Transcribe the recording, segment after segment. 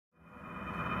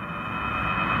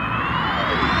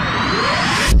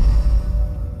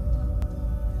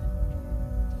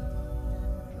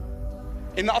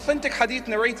In the authentic hadith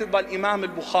narrated by Imam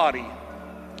al-Bukhari,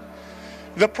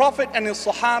 the Prophet and his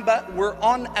Sahaba were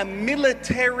on a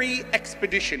military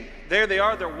expedition. There they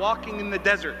are, they're walking in the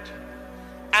desert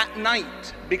at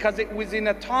night because it was in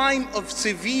a time of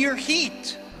severe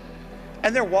heat.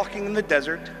 And they're walking in the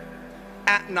desert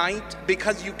at night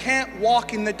because you can't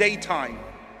walk in the daytime.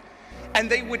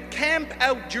 And they would camp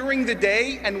out during the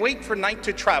day and wait for night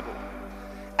to travel.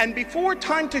 And before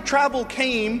time to travel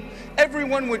came,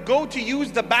 everyone would go to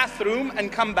use the bathroom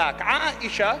and come back.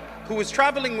 Aisha, who was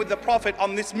traveling with the Prophet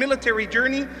on this military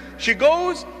journey, she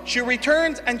goes, she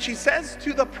returns, and she says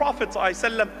to the Prophet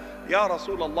ﷺ, Ya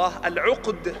Rasulullah,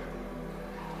 al-uqd,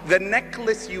 the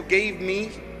necklace you gave me,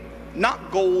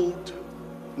 not gold,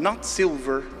 not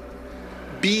silver,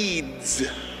 beads,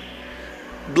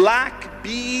 black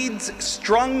beads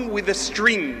strung with a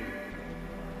string.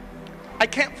 I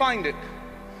can't find it.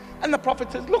 And the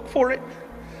Prophet says, look for it.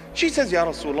 She says, Ya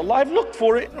Rasulullah, I've looked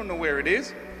for it. I don't know where it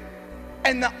is.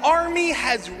 And the army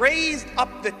has raised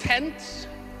up the tents,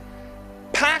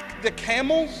 packed the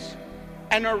camels,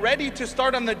 and are ready to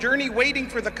start on the journey, waiting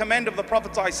for the command of the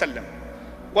Prophet ﷺ.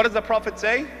 What does the Prophet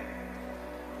say?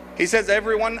 He says,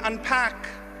 everyone unpack.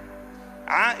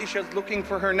 Aisha's looking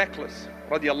for her necklace,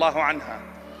 radiallahu anha.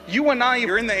 You and I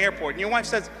are in the airport, and your wife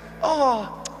says,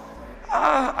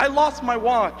 I lost my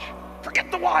watch.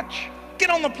 Forget the watch. Get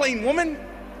on the plane, woman.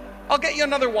 I'll get you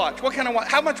another watch. What kind of watch?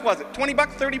 How much was it? 20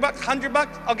 bucks, 30 bucks, 100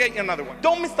 bucks? I'll get you another one.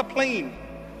 Don't miss the plane.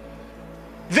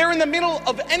 They're in the middle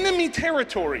of enemy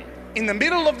territory, in the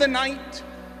middle of the night,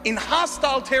 in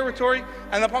hostile territory,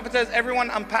 and the Prophet says,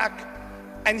 everyone unpack.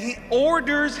 And he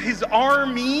orders his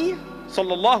army,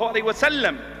 sallallahu alaihi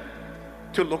wasallam,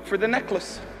 to look for the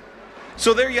necklace.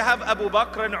 So there you have Abu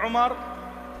Bakr and Umar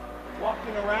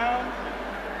walking around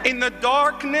in the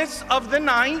darkness of the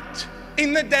night,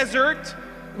 in the desert,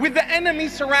 with the enemy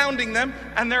surrounding them,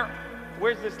 and they're,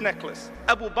 where's this necklace?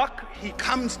 Abu Bakr, he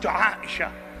comes to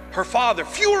Aisha, her father,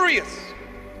 furious.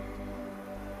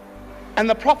 And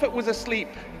the Prophet was asleep.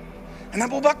 And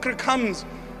Abu Bakr comes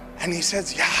and he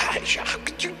says, Ya Aisha, how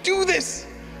could you do this?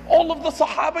 All of the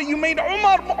Sahaba, you made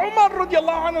Umar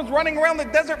radiallahu anhu is running around the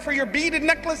desert for your beaded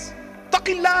necklace.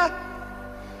 Taqillah.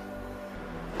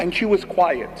 And she was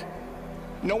quiet.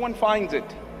 No one finds it.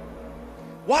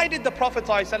 Why did the Prophet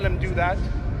ﷺ do that?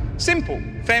 Simple,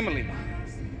 family.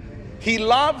 He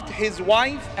loved his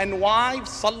wife and wives,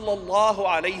 sallallahu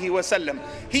alayhi wasallam.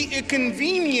 He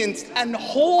inconvenienced an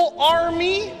whole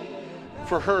army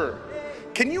for her.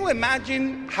 Can you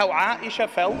imagine how Aisha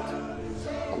felt?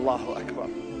 Allahu Akbar.